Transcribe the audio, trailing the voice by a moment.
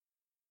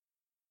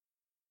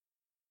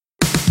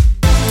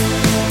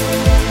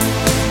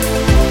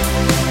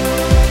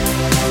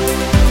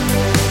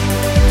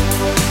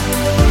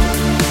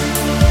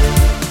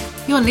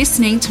You're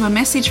listening to a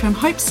message from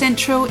Hope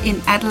Central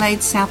in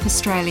Adelaide, South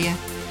Australia.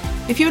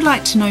 If you would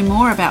like to know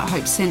more about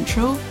Hope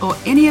Central or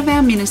any of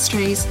our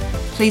ministries,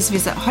 please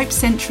visit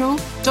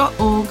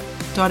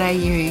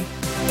hopecentral.org.au.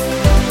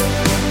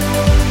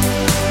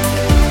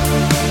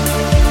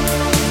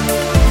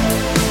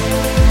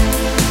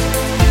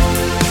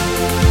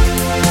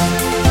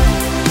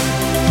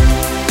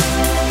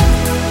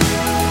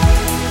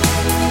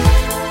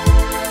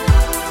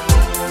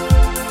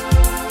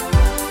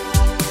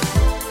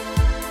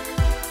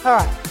 All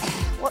right,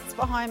 what's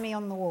behind me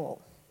on the wall?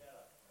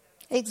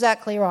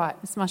 Exactly right,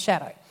 it's my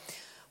shadow.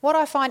 What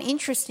I find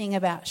interesting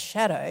about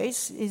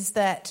shadows is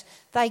that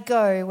they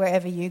go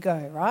wherever you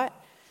go, right?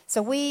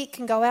 So we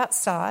can go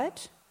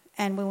outside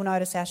and we will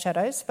notice our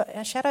shadows, but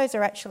our shadows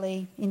are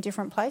actually in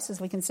different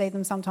places. We can see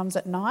them sometimes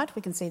at night,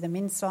 we can see them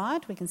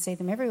inside, we can see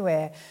them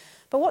everywhere.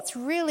 But what's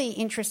really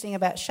interesting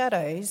about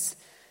shadows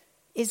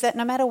is that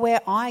no matter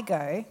where I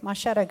go, my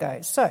shadow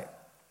goes. So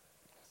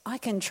I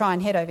can try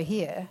and head over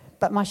here,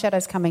 but my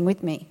shadow's coming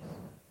with me.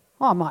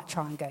 Well, I might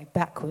try and go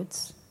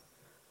backwards,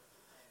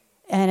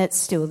 and it's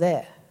still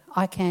there.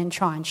 I can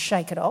try and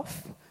shake it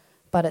off,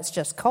 but it's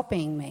just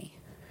copying me,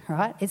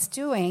 right? It's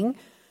doing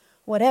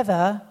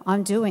whatever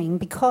I'm doing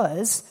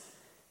because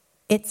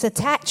it's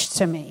attached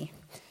to me.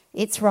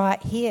 It's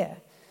right here.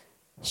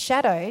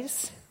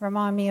 Shadows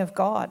remind me of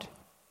God.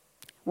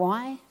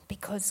 Why?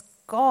 Because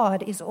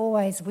God is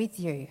always with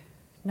you,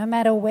 no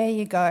matter where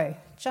you go,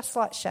 just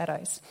like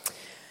shadows.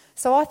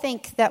 So I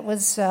think that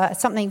was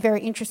something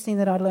very interesting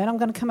that I learned. I'm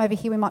going to come over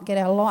here. We might get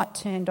our light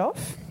turned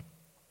off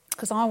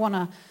because I want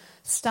to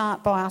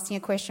start by asking a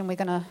question. We're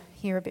going to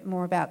hear a bit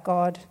more about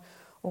God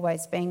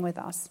always being with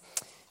us.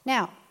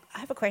 Now, I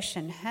have a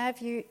question. Have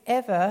you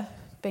ever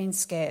been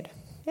scared?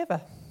 Ever?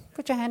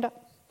 Put your hand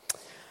up.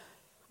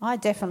 I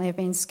definitely have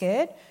been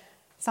scared.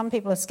 Some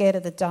people are scared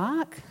of the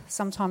dark.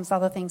 Sometimes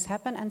other things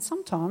happen. And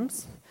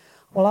sometimes,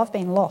 well, I've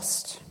been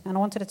lost. And I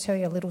wanted to tell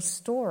you a little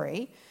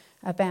story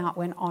about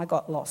when I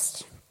got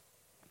lost.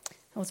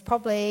 It was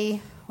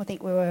probably, I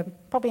think we were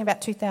probably about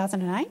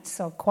 2008,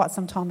 so quite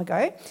some time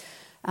ago.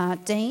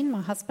 Dean, my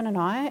husband and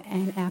I,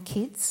 and our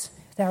kids,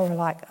 they were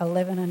like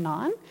 11 and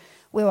 9,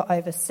 we were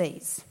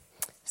overseas.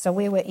 So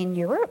we were in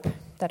Europe.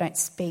 They don't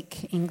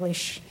speak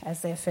English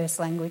as their first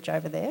language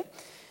over there.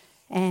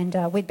 And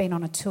we'd been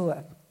on a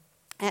tour.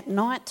 At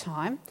night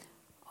time,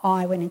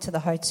 I went into the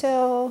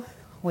hotel,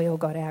 we all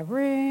got our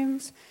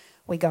rooms.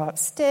 We go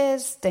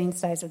upstairs, Dean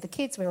stays with the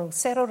kids, we're all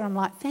settled, and I'm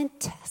like,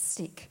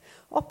 fantastic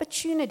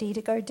opportunity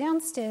to go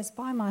downstairs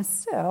by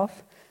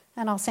myself,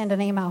 and I'll send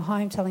an email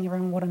home telling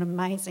everyone what an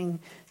amazing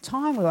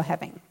time we were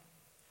having.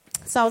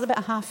 So it was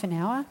about half an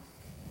hour,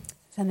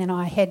 and then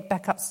I head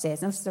back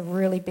upstairs, and this is a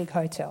really big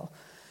hotel.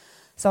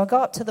 So I go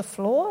up to the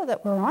floor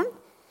that we're on,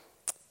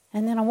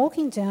 and then I'm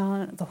walking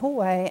down the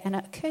hallway, and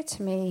it occurred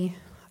to me,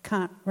 I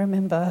can't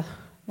remember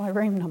my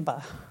room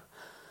number.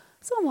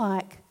 So I'm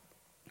like,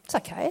 it's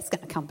okay, it's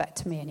going to come back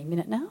to me any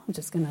minute now. I'm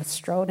just going to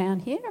stroll down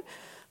here. I'm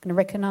going to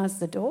recognise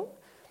the door.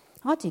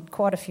 I did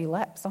quite a few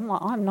laps. I'm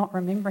like, I'm not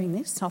remembering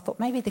this. So I thought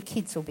maybe the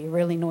kids will be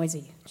really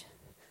noisy.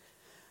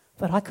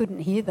 But I couldn't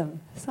hear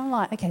them. So I'm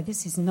like, okay,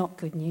 this is not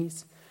good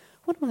news.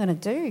 What am I going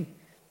to do?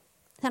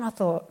 Then I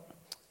thought,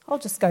 I'll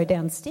just go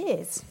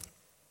downstairs.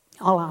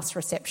 I'll ask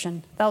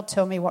reception. They'll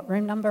tell me what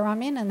room number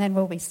I'm in and then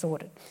we'll be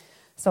sorted.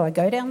 So I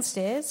go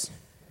downstairs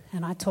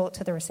and I talk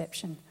to the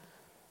reception.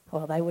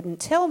 Well, they wouldn't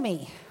tell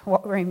me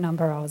what room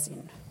number I was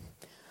in.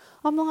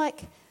 I'm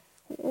like,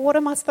 what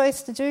am I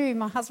supposed to do?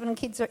 My husband and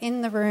kids are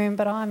in the room,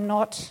 but I'm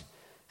not.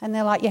 And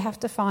they're like, you have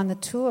to find the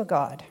tour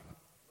guide.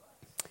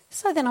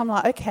 So then I'm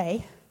like,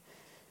 okay.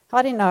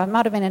 I didn't know. It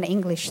might have been an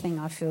English thing,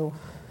 I feel.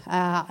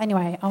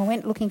 Anyway, I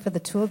went looking for the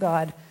tour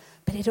guide,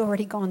 but he'd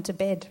already gone to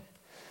bed.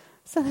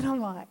 So then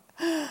I'm like,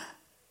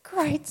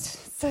 great.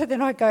 So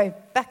then I go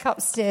back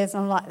upstairs,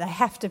 and I'm like, they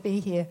have to be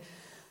here.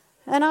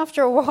 And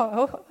after a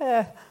while,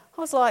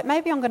 I was like,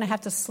 maybe I'm going to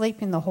have to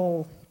sleep in the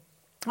hall.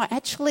 I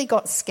actually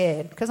got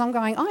scared because I'm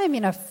going, I am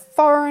in a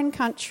foreign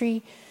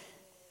country.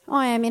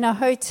 I am in a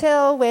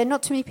hotel where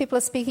not too many people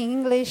are speaking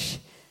English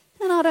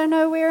and I don't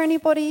know where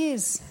anybody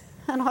is.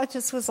 And I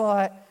just was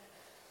like,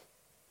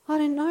 I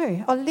don't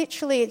know.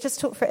 It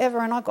just took forever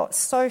and I got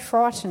so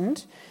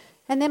frightened.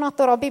 And then I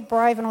thought I'll be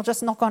brave and I'll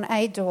just knock on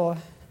a door.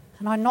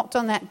 And I knocked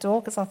on that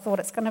door because I thought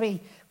it's going to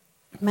be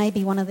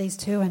maybe one of these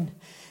two, and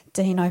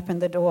Dean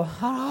opened the door.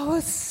 Oh, I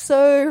was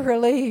so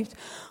relieved.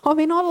 I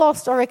mean, I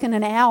lost, I reckon,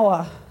 an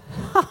hour.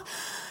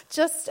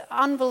 Just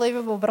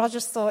unbelievable. But I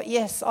just thought,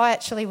 yes, I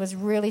actually was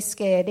really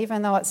scared,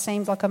 even though it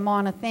seemed like a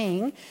minor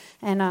thing.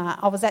 And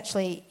I was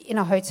actually in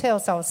a hotel,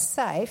 so I was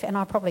safe, and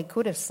I probably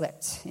could have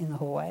slept in the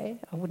hallway.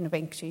 I wouldn't have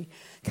been too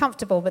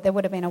comfortable, but there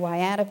would have been a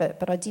way out of it.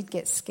 But I did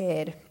get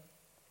scared.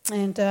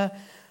 And I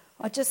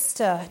just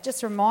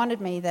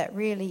reminded me that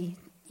really,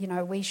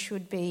 we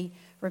should be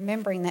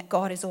remembering that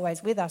God is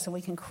always with us and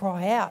we can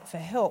cry out for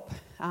help.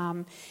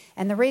 And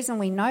the reason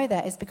we know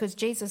that is because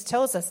Jesus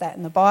tells us that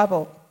in the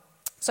Bible.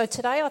 So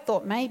today I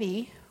thought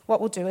maybe what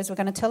we'll do is we're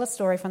going to tell a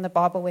story from the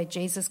Bible where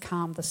Jesus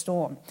calmed the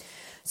storm.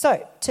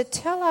 So, to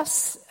tell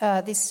us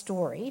this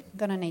story, I'm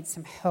going to need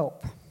some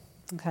help.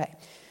 Okay.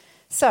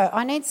 So,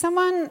 I need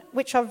someone,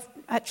 which I've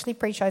actually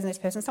pre-chosen this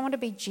person, someone to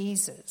be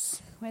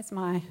Jesus. Where's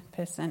my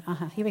person?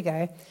 Here we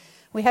go.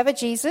 We have a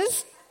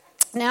Jesus.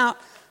 Now,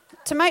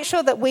 to make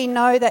sure that we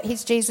know that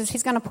he's Jesus,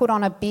 he's going to put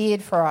on a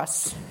beard for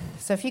us.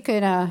 So, if you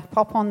could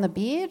pop on the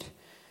beard.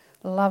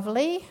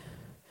 Lovely.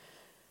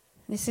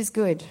 This is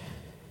good.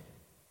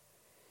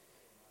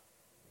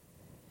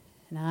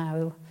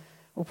 No,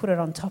 we'll put it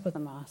on top of the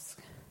mask.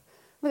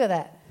 Look at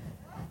that.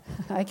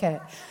 Okay.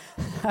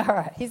 All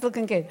right. He's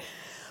looking good.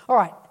 All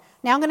right.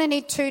 Now I'm going to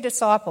need 2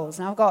 disciples.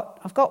 Now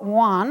I've got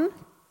one.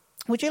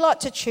 Would you like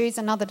to choose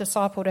another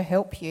disciple to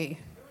help you?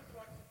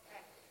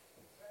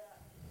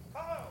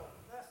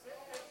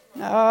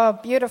 Oh,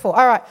 beautiful.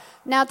 All right.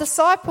 Now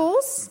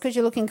disciples, because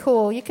you're looking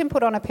cool, you can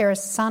put on a pair of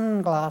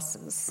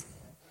sunglasses.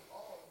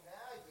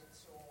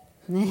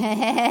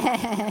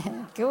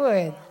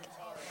 Good.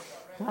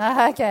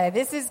 Okay,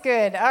 this is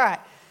good. All right.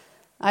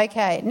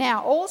 Okay,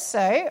 now also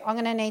I'm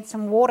going to need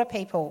some water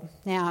people.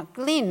 Now,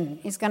 Glyn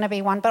is going to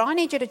be one, but I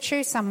need you to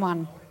choose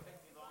someone.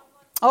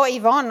 Oh,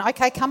 Yvonne.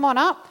 Okay, come on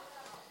up.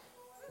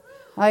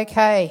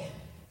 Okay.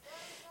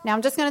 Now,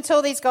 I'm just going to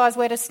tell these guys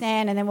where to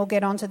stand and then we'll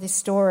get on to this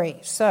story.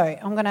 So,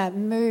 I'm going to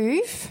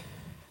move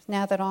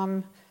now that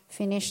I'm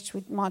finished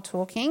with my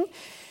talking.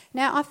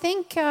 Now, I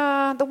think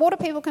the water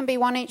people can be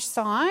one each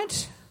side.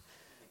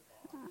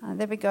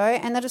 There we go.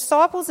 And the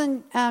disciples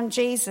and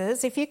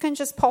Jesus, if you can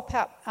just pop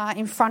up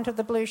in front of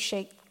the blue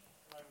sheet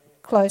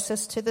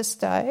closest to the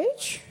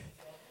stage.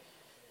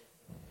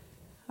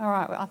 All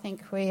right, well, I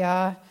think we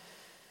are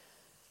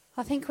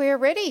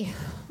ready.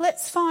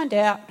 Let's find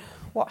out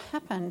what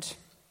happened.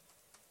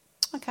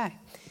 Okay.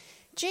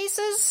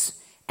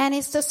 Jesus and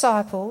his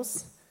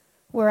disciples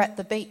were at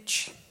the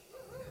beach.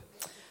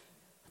 I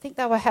think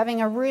they were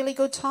having a really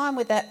good time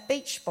with that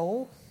beach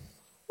ball.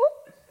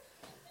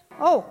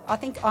 Oh, I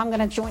think I'm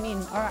going to join in.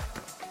 All right.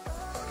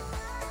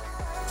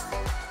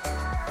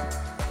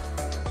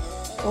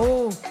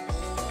 Oh,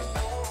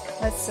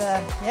 let's,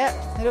 a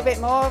little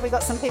bit more. We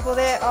got some people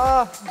there.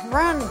 Oh,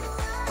 run.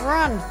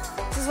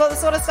 This is what the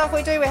sort of stuff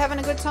we do. We're having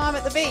a good time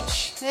at the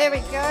beach. There we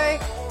go.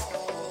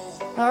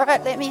 All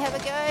right, let me have a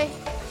go.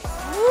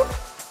 Whoop,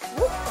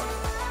 whoop.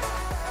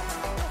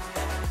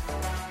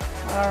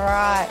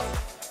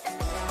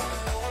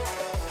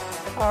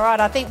 All right,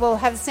 I think we'll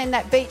send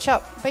that beach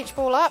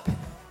ball up.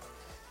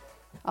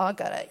 Oh, I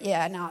got it.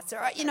 Yeah, no, it's all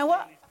right. You know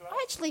what? I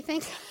actually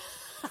think...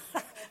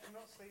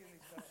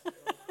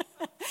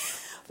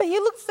 But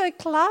you look so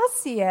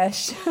classy,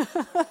 Ash.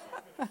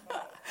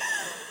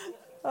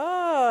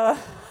 Oh,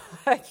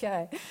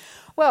 okay.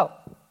 Well,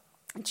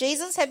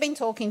 Jesus had been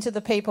talking to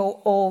the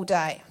people all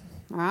day,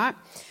 all right?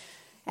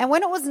 And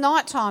when it was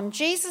night time,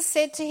 Jesus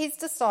said to his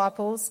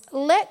disciples,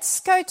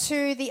 "Let's go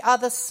to the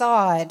other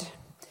side."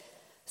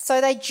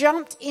 So they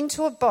jumped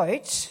into a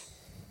boat.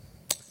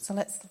 So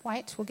let's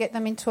wait, we'll get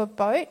them into a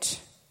boat.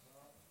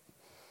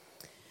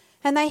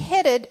 And they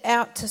headed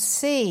out to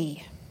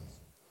sea.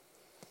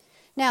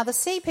 Now, the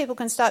sea people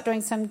can start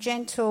doing some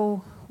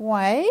gentle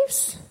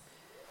waves.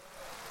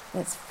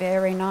 That's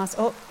very nice.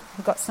 Oh,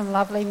 we've got some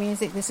lovely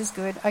music. This is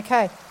good.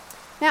 Okay.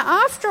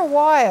 Now, after a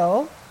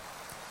while,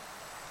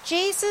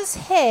 Jesus'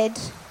 head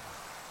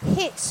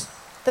hit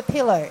the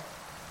pillow.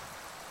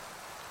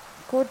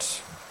 Good.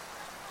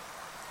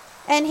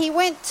 And he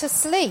went to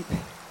sleep.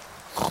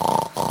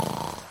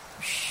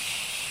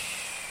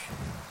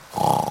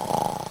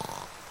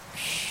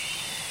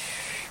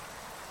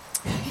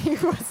 He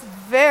was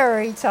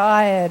very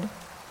tired.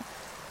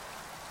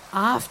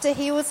 After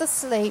he was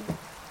asleep,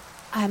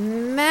 a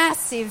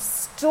massive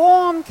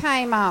storm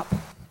came up.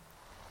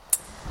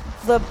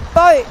 The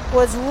boat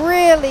was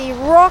really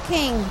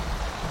rocking.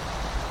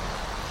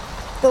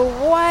 The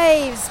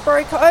waves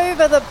broke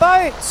over the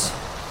boat.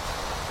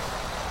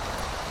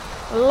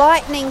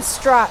 Lightning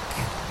struck.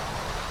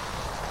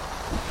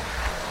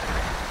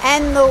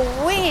 And the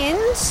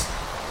wind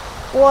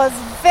was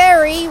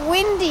very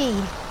windy.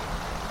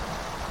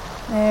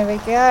 There we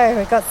go.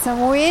 We've got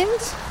some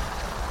wind.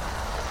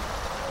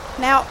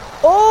 Now,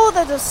 all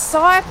the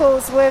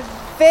disciples were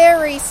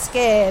very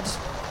scared.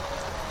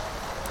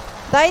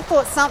 They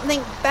thought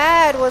something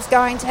bad was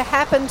going to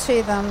happen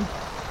to them.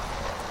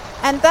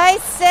 And they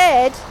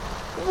said,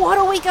 "What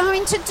are we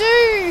going to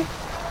do?"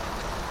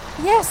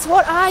 Yes,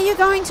 what are you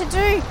going to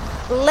do?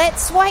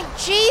 Let's wake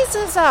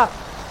Jesus up.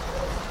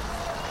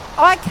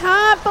 I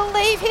can't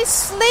believe he's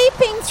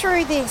sleeping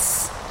through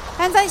this.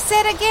 And they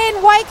said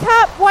again, wake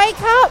up,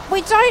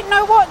 we don't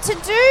know what to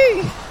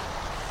do.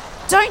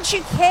 Don't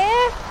you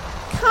care?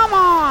 Come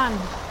on.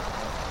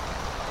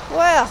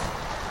 Well,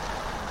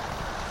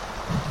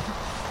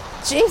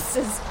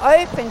 Jesus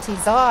opened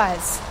his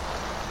eyes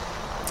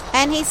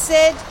and he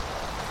said,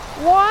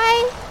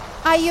 "Why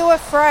are you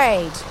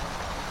afraid?"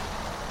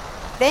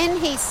 Then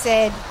he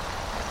said,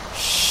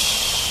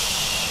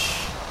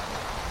 "Shh,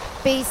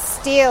 be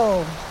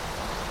still."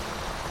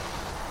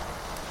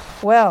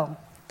 Well,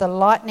 the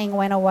lightning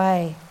went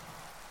away.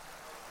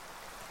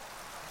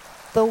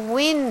 The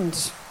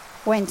wind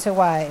went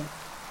away.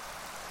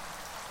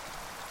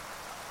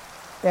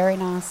 Very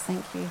nice,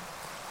 thank you.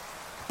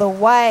 The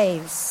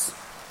waves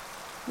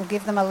will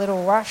give them a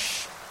little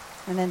rush,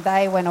 and then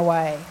they went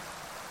away.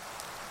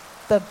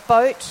 The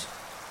boat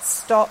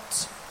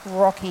stopped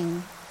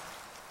rocking.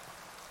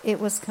 It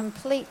was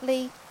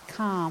completely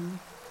calm.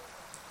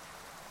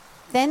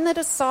 Then the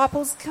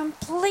disciples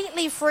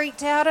completely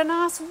freaked out and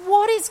asked,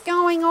 "What is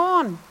going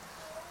on?"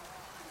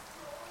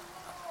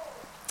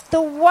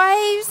 The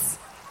waves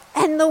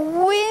and the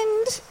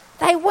wind,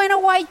 they went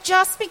away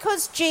just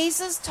because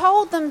Jesus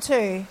told them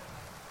to.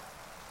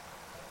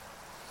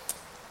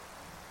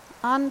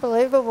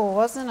 Unbelievable,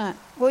 wasn't it?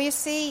 Well, you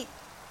see,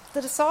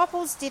 the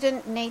disciples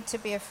didn't need to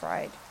be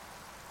afraid.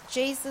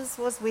 Jesus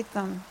was with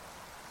them.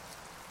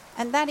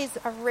 And that is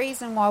a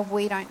reason why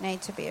we don't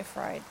need to be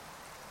afraid.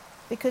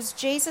 Because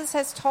Jesus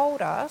has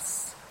told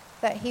us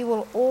that he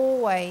will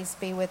always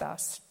be with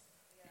us.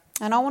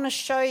 And I want to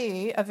show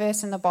you a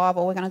verse in the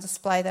Bible. We're going to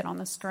display that on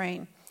the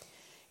screen.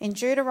 In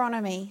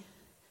Deuteronomy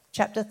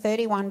chapter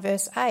 31,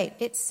 verse 8,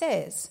 it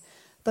says,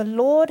 "The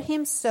Lord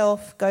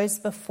himself goes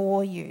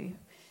before you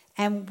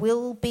and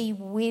will be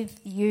with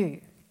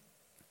you.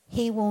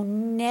 He will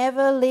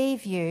never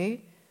leave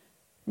you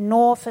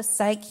nor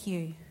forsake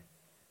you.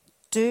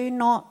 Do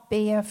not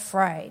be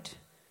afraid.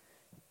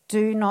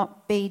 Do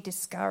not be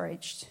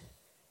discouraged."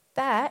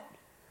 That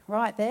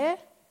right there,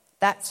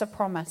 that's a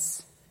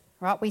promise,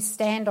 right? We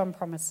stand on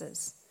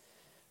promises,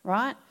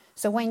 right?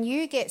 So when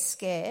you get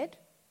scared,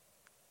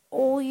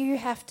 all you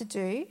have to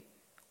do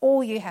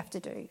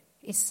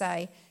is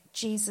say,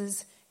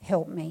 "Jesus,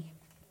 help me."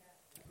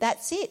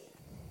 That's it.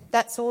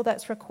 That's all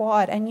that's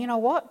required. And you know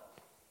what?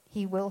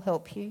 He will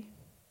help you.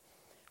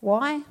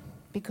 Why?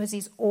 Because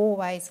he's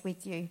always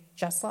with you,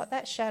 just like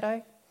that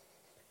shadow.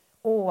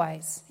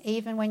 Always.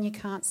 Even when you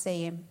can't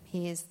see him,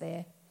 he is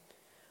there.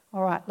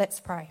 All right, let's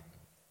pray.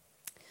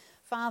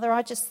 Father,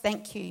 I just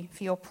thank you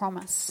for your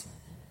promise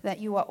that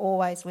you are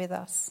always with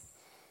us.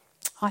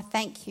 I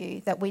thank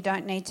you that we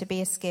don't need to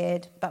be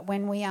scared, but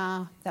when we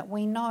are, that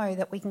we know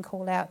that we can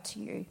call out to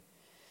you,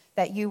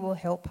 that you will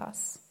help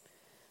us.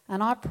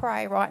 And I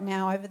pray right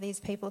now over these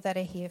people that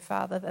are here,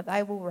 Father, that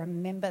they will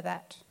remember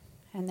that,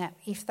 and that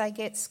if they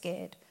get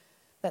scared,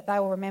 that they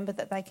will remember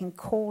that they can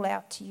call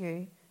out to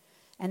you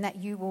and that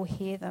you will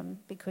hear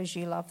them because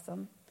you love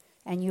them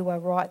and you are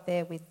right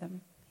there with them.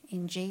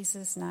 In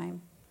Jesus'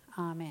 name,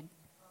 amen.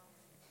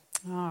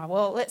 All right,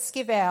 well, let's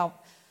give our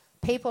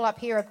people up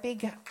here a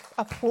big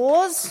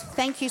applause.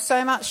 Thank you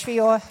so much for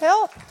your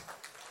help.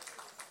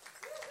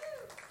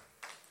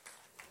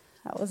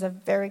 That was a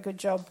very good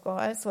job,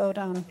 guys. Well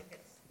done.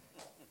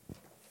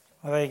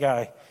 Well, there you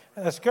go.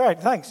 That's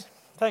great. Thanks.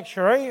 Thanks,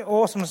 Cherie.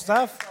 Awesome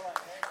stuff.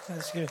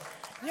 That's good.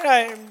 You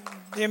know,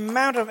 the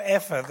amount of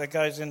effort that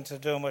goes into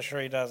doing what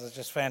Cherie does is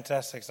just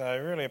fantastic. So I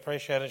really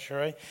appreciate it,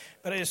 Cherie.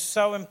 But it is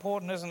so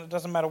important, isn't it? It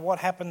doesn't matter what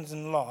happens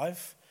in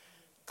life,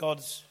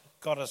 God's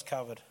got us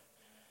covered.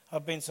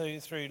 I've been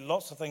through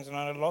lots of things, and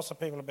I know lots of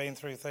people have been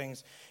through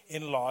things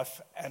in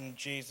life, and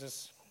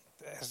Jesus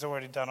has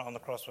already done it on the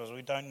cross for us.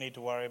 We don't need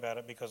to worry about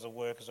it because the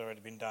work has already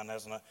been done,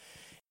 hasn't it?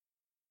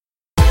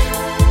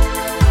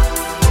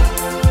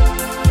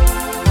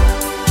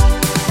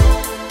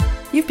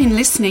 You've been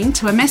listening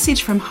to a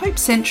message from Hope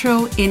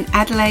Central in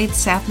Adelaide,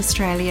 South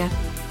Australia.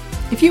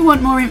 If you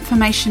want more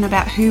information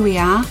about who we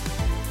are,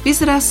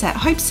 visit us at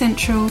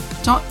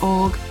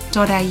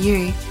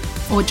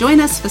hopecentral.org.au or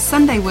join us for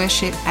Sunday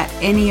worship at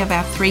any of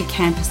our 3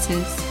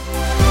 campuses.